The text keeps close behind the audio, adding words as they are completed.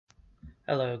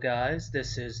Hello guys,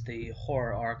 this is the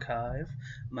Horror Archive.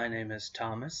 My name is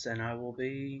Thomas and I will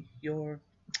be your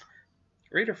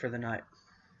reader for the night.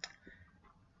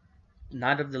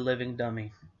 Night of the Living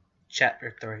Dummy,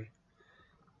 Chapter 3.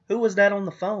 Who was that on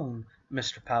the phone?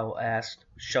 Mr. Powell asked,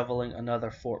 shoveling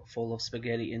another forkful of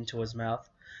spaghetti into his mouth.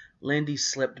 Lindy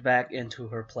slipped back into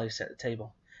her place at the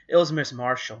table. It was Miss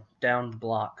Marshall, down the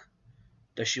block.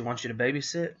 Does she want you to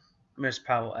babysit? Miss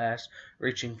Powell asked,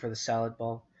 reaching for the salad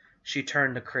bowl. She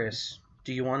turned to Kris.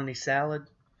 Do you want any salad?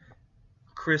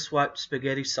 Kris wiped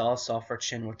spaghetti sauce off her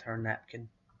chin with her napkin.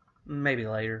 Maybe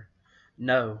later.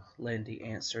 No, Lindy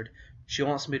answered. She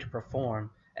wants me to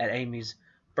perform at Amy's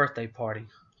birthday party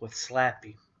with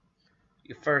Slappy.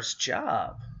 Your first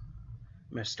job,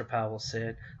 Mr. Powell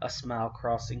said, a smile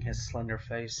crossing his slender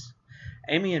face.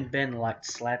 Amy and Ben liked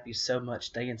Slappy so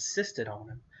much they insisted on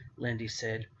him, Lindy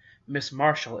said. Miss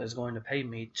Marshall is going to pay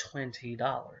me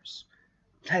 $20.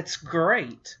 That's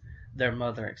great, their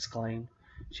mother exclaimed.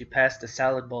 She passed the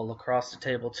salad bowl across the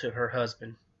table to her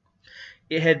husband.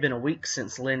 It had been a week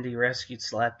since Lindy rescued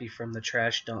Slappy from the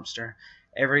trash dumpster.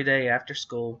 Every day after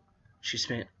school, she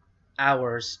spent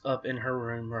hours up in her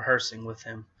room rehearsing with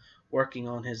him, working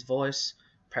on his voice,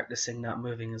 practicing not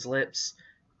moving his lips,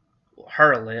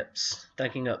 her lips,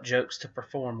 thinking up jokes to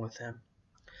perform with him.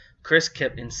 Kris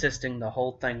kept insisting the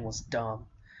whole thing was dumb.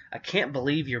 I can't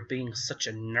believe you're being such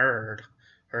a nerd,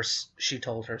 she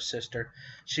told her sister.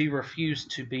 She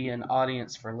refused to be an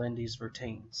audience for Lindy's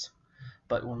routines.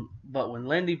 But when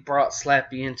Lindy brought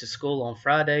Slappy into school on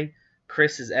Friday,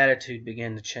 Kris's attitude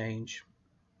began to change.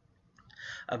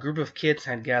 A group of kids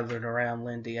had gathered around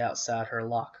Lindy outside her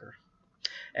locker.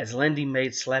 As Lindy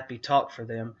made Slappy talk for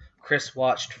them, Kris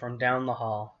watched from down the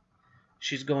hall.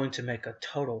 She's going to make a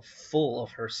total fool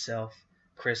of herself,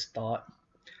 Kris thought.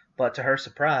 But to her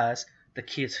surprise, the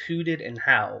kids hooted and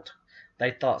howled. They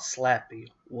thought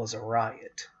Slappy was a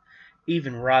riot.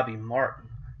 Even Robbie Martin,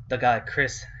 the guy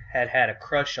Kris had had a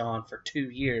crush on for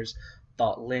 2 years,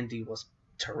 thought Lindy was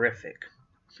terrific.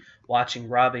 Watching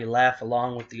Robbie laugh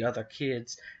along with the other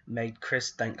kids made Kris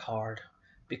think hard.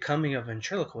 Becoming a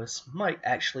ventriloquist might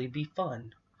actually be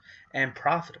fun and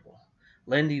profitable.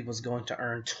 Lindy was going to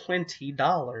earn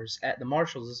 $20 at the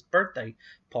Marshalls' birthday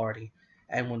party,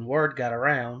 and when word got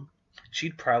around,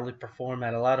 she'd probably perform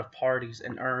at a lot of parties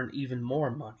and earn even more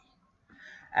money.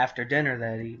 After dinner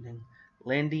that evening,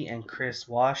 Lindy and Kris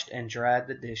washed and dried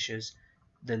the dishes.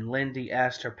 Then Lindy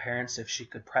asked her parents if she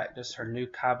could practice her new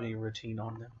comedy routine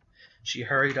on them. She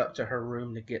hurried up to her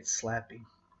room to get Slappy.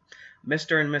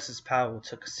 Mr. and Mrs. Powell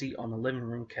took a seat on the living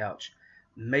room couch.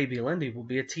 Maybe Lindy will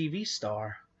be a TV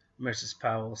star, Mrs.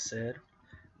 Powell said.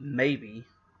 Maybe,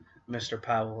 Mr.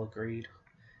 Powell agreed,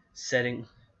 sitting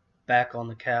back on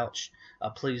the couch, a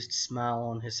pleased smile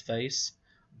on his face.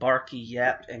 Barky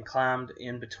yapped and climbed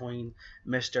in between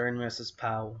Mr. and Mrs.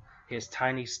 Powell, his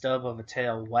tiny stub of a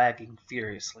tail wagging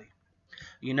furiously.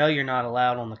 You know you're not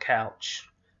allowed on the couch,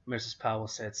 Mrs. Powell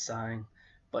said, sighing,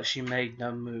 but she made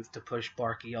no move to push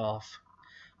Barky off.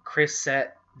 Kris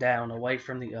sat down away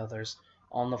from the others,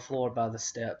 on the floor by the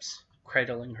steps,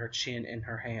 cradling her chin in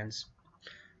her hands.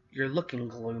 You're looking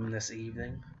glum this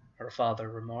evening, her father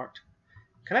remarked.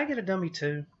 Can I get a dummy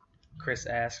too? Kris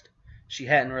asked. She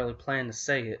hadn't really planned to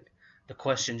say it. The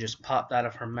question just popped out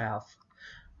of her mouth.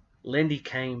 Lindy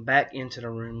came back into the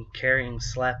room, carrying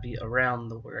Slappy around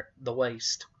the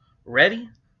waist. Ready?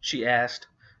 She asked.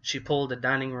 She pulled a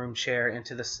dining room chair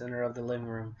into the center of the living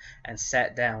room and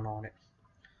sat down on it.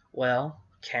 Well,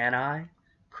 can I?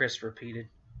 Kris repeated.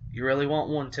 You really want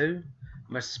one too?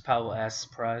 Mrs. Powell asked,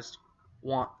 surprised.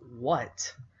 Want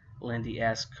what? Lindy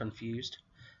asked, confused.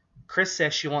 Kris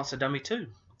says she wants a dummy too,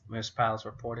 Miss Powell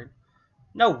reported.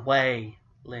 No way,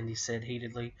 Lindy said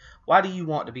heatedly. Why do you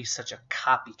want to be such a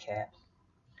copycat?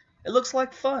 It looks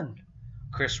like fun,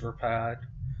 Kris replied,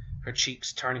 her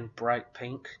cheeks turning bright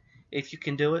pink. If you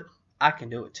can do it, I can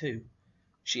do it too,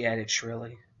 she added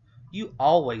shrilly. You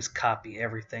always copy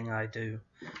everything I do,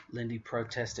 Lindy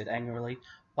protested angrily.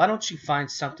 Why don't you find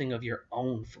something of your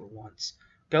own for once?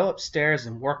 Go upstairs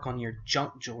and work on your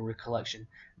junk jewelry collection.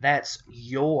 That's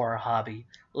your hobby.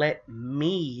 Let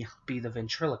me be the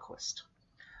ventriloquist.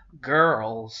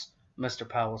 Girls, Mr.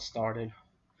 Powell started,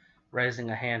 raising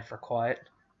a hand for quiet.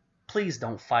 Please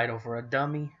don't fight over a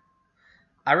dummy.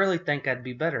 I really think I'd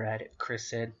be better at it, Kris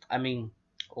said. I mean,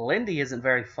 Lindy isn't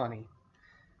very funny.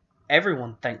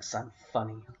 Everyone thinks I'm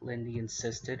funny, Lindy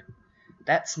insisted.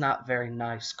 That's not very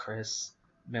nice, Kris,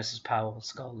 Mrs. Powell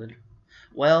scolded.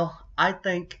 Well, I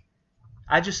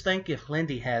just think if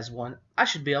Lindy has one, I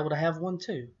should be able to have one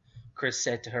too, Kris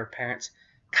said to her parents.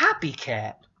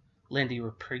 Copycat! Lindy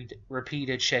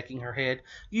repeated, shaking her head.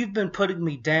 You've been putting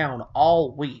me down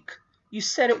all week. You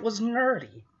said it was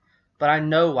nerdy. But I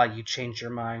know why you changed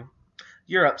your mind.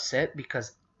 You're upset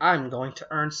because I'm going to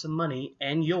earn some money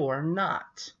and you're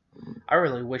not. I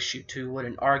really wish you two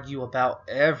wouldn't argue about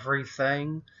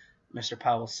everything, Mr.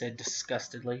 Powell said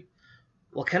disgustedly.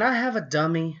 Well, can I have a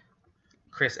dummy?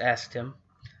 Kris asked him.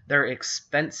 They're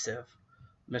expensive,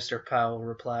 Mr. Powell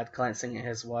replied, glancing at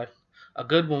his wife. A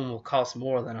good one will cost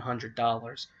more than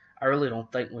 $100. I really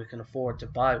don't think we can afford to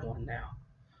buy one now.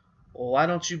 Well, why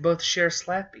don't you both share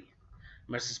Slappy?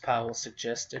 Mrs. Powell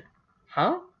suggested.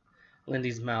 Huh?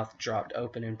 Lindy's mouth dropped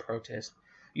open in protest.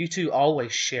 You two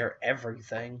always share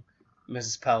everything,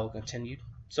 Mrs. Powell continued.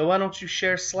 So why don't you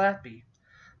share Slappy?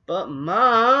 But,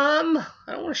 Mom,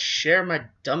 I don't want to share my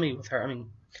dummy with her.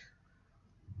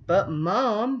 But,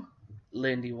 Mom,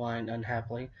 Lindy whined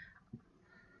unhappily.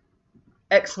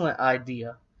 Excellent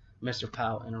idea, Mr.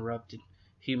 Powell interrupted.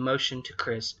 He motioned to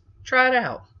Kris. Try it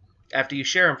out. After you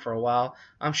share him for a while,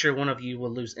 I'm sure one of you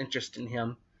will lose interest in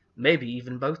him, maybe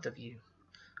even both of you.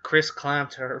 Kris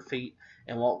climbed to her feet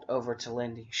and walked over to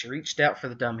Lindy. She reached out for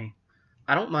the dummy.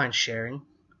 I don't mind sharing,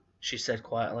 she said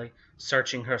quietly,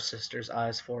 searching her sister's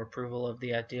eyes for approval of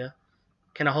the idea.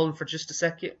 Can I hold him for just a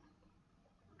second?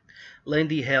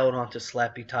 Lindy held onto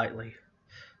Slappy tightly.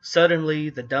 Suddenly,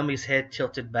 the dummy's head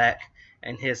tilted back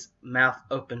and his mouth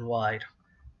opened wide.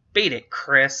 Beat it,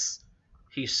 Kris,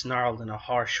 he snarled in a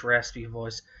harsh, raspy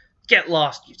voice. Get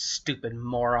lost, you stupid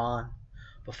moron.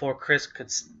 Before Kris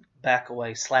could back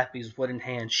away, Slappy's wooden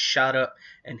hand shot up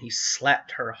and he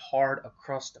slapped her hard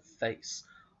across the face.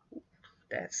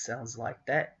 That sounds like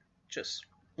that just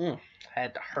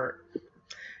had to hurt.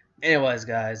 Anyways,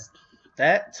 guys,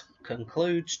 that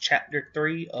concludes Chapter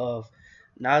 3 of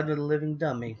Night of the Living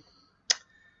Dummy.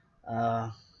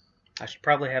 I should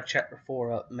probably have Chapter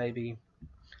 4 up maybe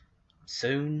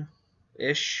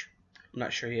soon-ish. I'm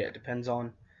not sure yet. It depends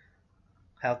on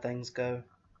how things go.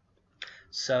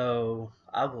 So,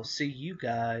 I will see you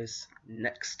guys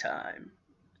next time.